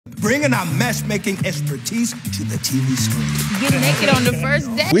bringing our matchmaking expertise to the TV screen. Get naked on the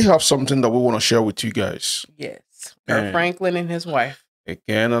first day. We have something that we want to share with you guys. Yes. Kirk Franklin and his wife.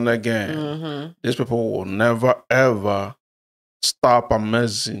 Again and again. These people will never, ever stop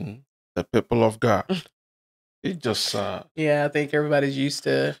amazing the people of God. It's just yeah, I think everybody's used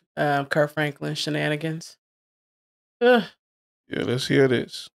to Kirk Franklin shenanigans. Yeah, let's hear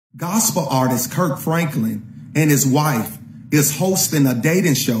this. Gospel artist Kirk Franklin and his wife is hosting a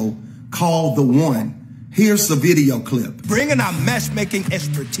dating show called The One. Here's the video clip. Bringing our matchmaking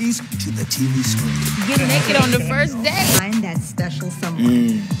expertise to the TV screen. Get naked on the first day. Find that special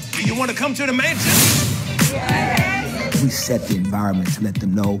someone. Do you want to come to the mansion? We set the environment to let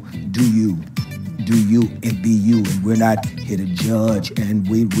them know, do you and be you. And we're not here to judge, and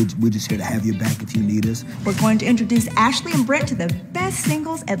we're just here to have your back if you need us. We're going to introduce Ashley and Brett to the best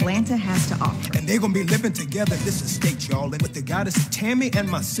singles Atlanta has to offer. And they're going to be living together in this estate, y'all. And with the goddess Tammy and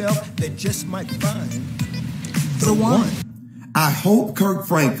myself, they just might find the one. I hope Kirk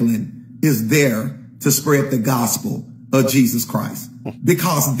Franklin is there to spread the gospel of Jesus Christ,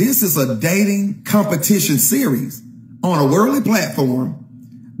 because this is a dating competition series on a worldly platform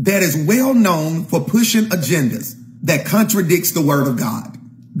that is well known for pushing agendas that contradicts the word of God.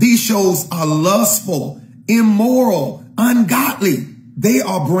 These shows are lustful, immoral, ungodly. They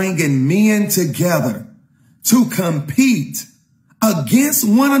are bringing men together to compete against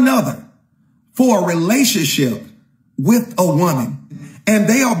one another for a relationship with a woman. And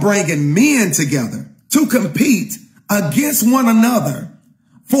they are bringing men together to compete against one another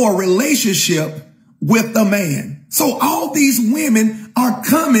for a relationship with a man. So all these women are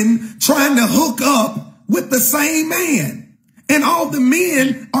coming trying to hook up with the same man. And all the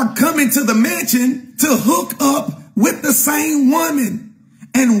men are coming to the mansion to hook up with the same woman.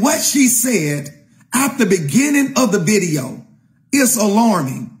 And what she said at the beginning of the video is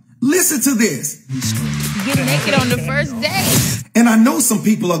alarming. Listen to this. Get naked on the first day. And I know some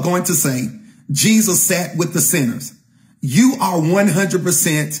people are going to say, Jesus sat with the sinners. You are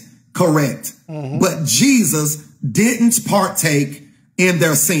 100% correct. But Jesus didn't partake in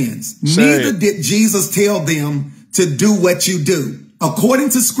their sins. Neither did Jesus tell them to do what you do.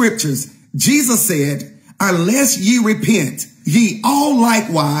 According to scriptures, Jesus said, unless ye repent, ye all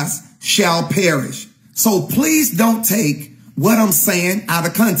likewise shall perish. So please don't take what I'm saying out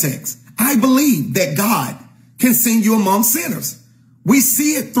of context. I believe that God can send you among sinners. We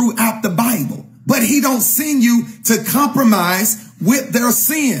see it throughout the Bible, but he don't send you to compromise with their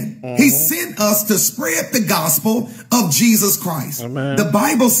sin. He sent us to spread the gospel of Jesus Christ. Amen. The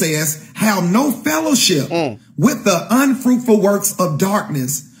Bible says, have no fellowship with the unfruitful works of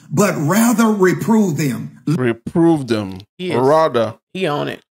darkness, but rather reprove them. Reprove them. Yes. Rather, He on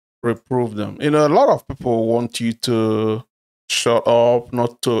it. reprove them. You know, a lot of people want you to shut up,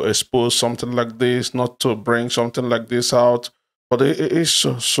 not to expose something like this, not to bring something like this out. But it is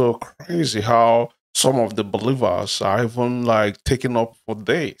so crazy how some of the believers are even like taking up for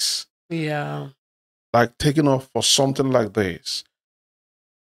this. Yeah. Like taking up for something like this.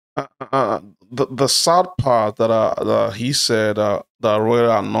 The sad part that he said that really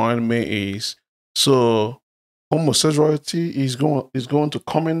annoyed me is, so homosexuality is going to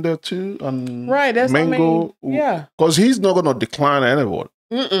come in there too, and Right, that's what I mingle. mean. Yeah. Because he's not going to decline anyone.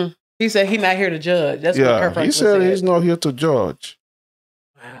 He said he's not here to judge. That's what Kirk Yeah, Franklin he said he's not here to judge.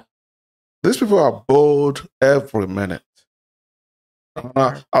 Wow. These people are bold every minute.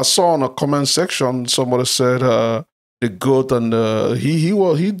 I saw in a comment section somebody said the goat and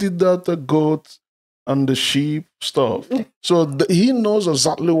he did that, the goat and the sheep stuff. So he knows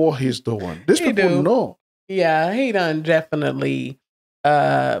exactly what he's doing. These He people do. know. Yeah, he done definitely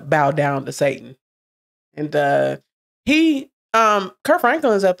bow down to Satan. And Kirk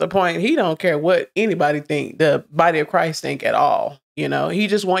Franklin is at the point he don't care what anybody think, the body of Christ think at all. You know, he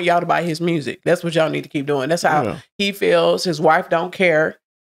just want y'all to buy his music. That's what y'all need to keep doing. That's how he feels. His wife don't care.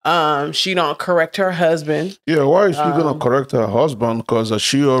 She don't correct her husband. Yeah, why is she gonna correct her husband? Because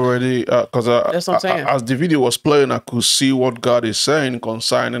she already, That's what I'm saying. As the video was playing, I could see what God is saying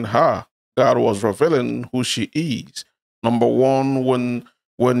concerning her. God was revealing who she is. Number one,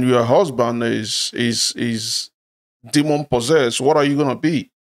 when your husband is demon possessed, what are you gonna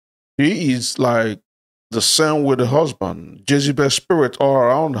be? He is like the same with the husband, Jezebel's spirit all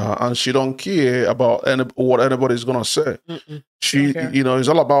around her, and she don't care about what anybody's gonna say. She, you know, it's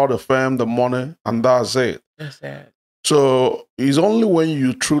all about the fame, the money, and that's it. That's sad. So it's only when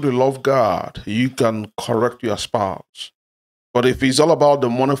you truly love God you can correct your spouse. But if it's all about the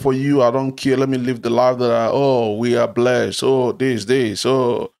money for you, I don't care. Let me live the life that we are blessed. Oh, this.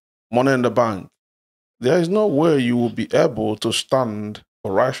 Oh, money in the bank. There is no way you will be able to stand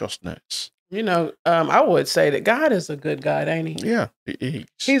for righteousness. You know, I would say that God is a good God, ain't he? Yeah, he is.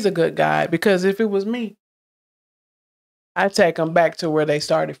 He's a good God, because if it was me, I'd take them back to where they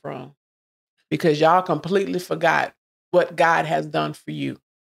started from, because y'all completely forgot what God has done for you.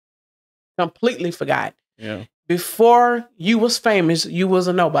 Completely forgot. Yeah. Before you was famous, you was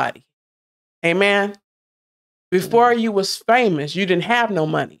a nobody. Amen. Before you was famous, you didn't have no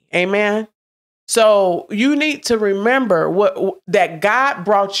money. Amen. So you need to remember that God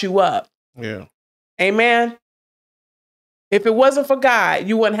brought you up. Yeah. Amen. If it wasn't for God,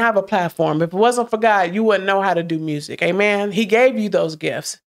 you wouldn't have a platform. If it wasn't for God, you wouldn't know how to do music. Amen. He gave you those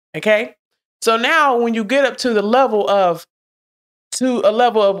gifts. Okay. So now when you get up to a level of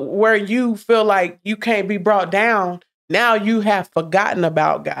where you feel like you can't be brought down, now you have forgotten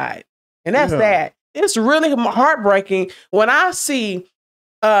about God. And that's sad. It's really heartbreaking when I see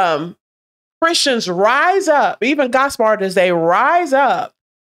Christians rise up, even gospel artists, they rise up.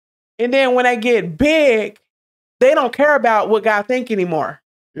 And then when they get big, they don't care about what God think anymore.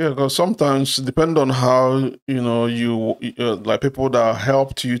 Yeah, because sometimes, depending on how, you like people that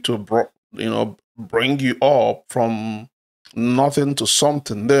helped you to, bring you up from nothing to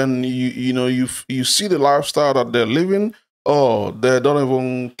something, then you see the lifestyle that they're living. Oh, they don't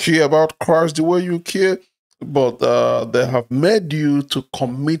even care about Christ the way you care, but they have made you to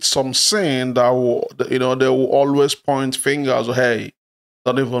commit some sin that will, they will always point fingers. Hey,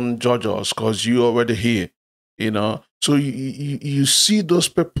 don't even judge us because you already here. So you see those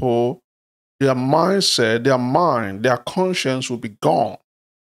people, their mindset, their mind, their conscience will be gone.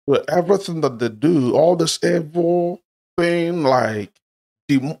 So everything that they do, all this evil thing, like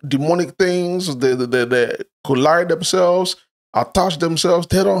demonic things, they collide themselves, attach themselves.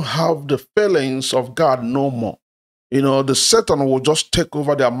 They don't have the feelings of God no more. The Satan will just take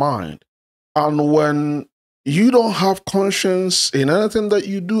over their mind. And when you don't have conscience in anything that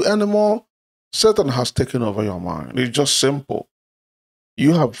you do anymore, Satan has taken over your mind. It's just simple.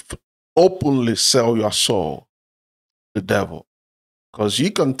 You have openly sell your soul to the devil. Because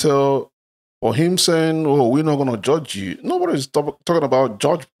you can tell, for him saying, oh, we're not going to judge you. Nobody's talking about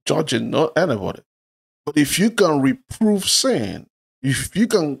judging not anybody. But if you can reprove sin, if you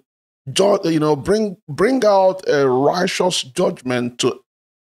can judge, bring out a righteous judgment to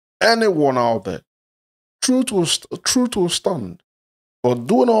anyone out there, truth will stand. But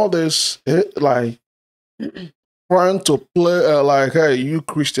doing all this, like trying to play like, hey, you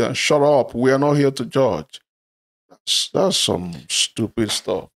Christians, shut up. We are not here to judge. That's some stupid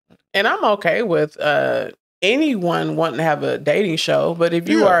stuff. And I'm okay with anyone wanting to have a dating show. But if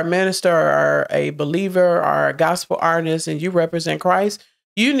you are a minister or a believer or a gospel artist and you represent Christ,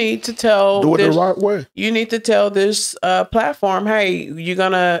 you need to tell do it the right way. You need to tell this platform, hey, you're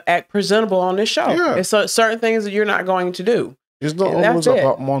gonna act presentable on this show. Yeah. It's certain things that you're not going to do. It's not always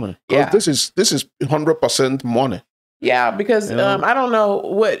about money. Yeah. This is 100% money. Yeah, because I don't know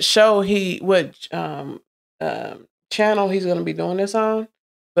what show channel he's going to be doing this on,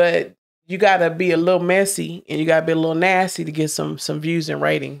 but you got to be a little messy and you got to be a little nasty to get some views and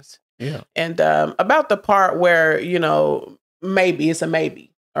ratings. Yeah. And about the part where, maybe it's a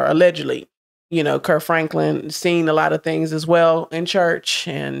maybe or allegedly, Kirk Franklin seen a lot of things as well in church,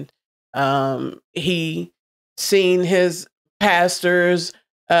 and he seen his pastors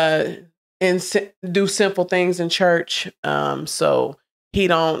do sinful things in church. So he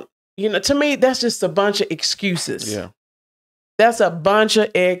don't, to me, that's just a bunch of excuses. Yeah. That's a bunch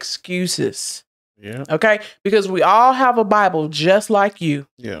of excuses. Yeah. Okay. Because we all have a Bible just like you.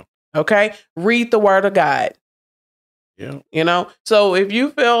 Yeah. Okay. Read the word of God. Yeah. So if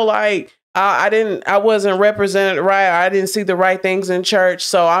you feel like I wasn't represented right, or I didn't see the right things in church,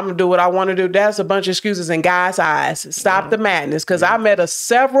 so I'm gonna do what I want to do, that's a bunch of excuses in God's eyes. Stop the madness. Because I met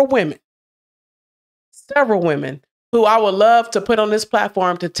several women who I would love to put on this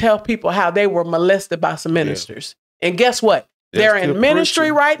platform to tell people how they were molested by some ministers. Yeah. And guess what? They're in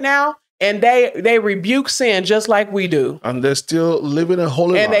ministry right now, and they rebuke sin just like we do. And they're still living a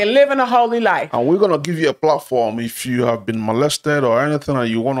holy life. And they live in a holy life. And we're going to give you a platform if you have been molested or anything and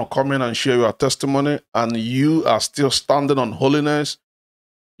you want to come in and share your testimony and you are still standing on holiness,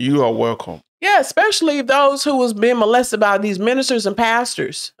 you are welcome. Yeah, especially those who was being molested by these ministers and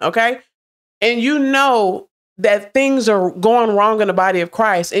pastors, okay? And that things are going wrong in the body of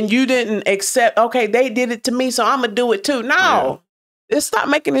Christ, and you didn't accept, okay, they did it to me, so I'm going to do it too. No. Let's stop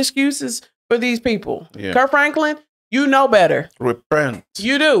making excuses for these people. Yeah. Kirk Franklin, you know better. Repent.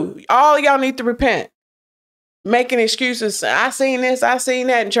 You do. All y'all need to repent. Making excuses. I seen this, I seen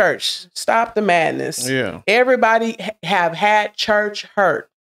that in church. Stop the madness. Yeah. Everybody have had church hurt.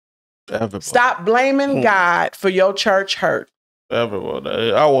 Everybody. Stop blaming God for your church hurt.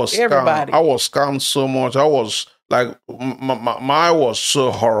 Everybody. I was Everybody. Scammed. I was scammed so much. I was like, my was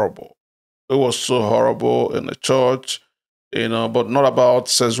so horrible. It was so horrible in the church, you know, but not about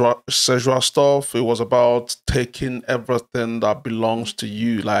sexual stuff. It was about taking everything that belongs to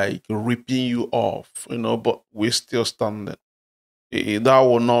you, like ripping you off, you know, but we're still standing. That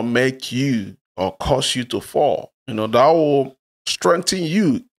will not make you or cause you to fall. You know, that will strengthen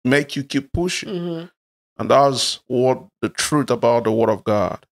you, make you keep pushing. Mm-hmm. And that's what the truth about the Word of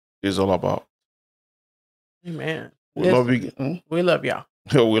God is all about. Amen. We love you. We love y'all.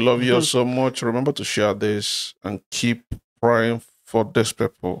 We love you so much. Remember to share this and keep praying for these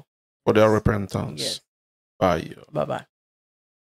people, for their repentance. Yes. Bye. Bye-bye.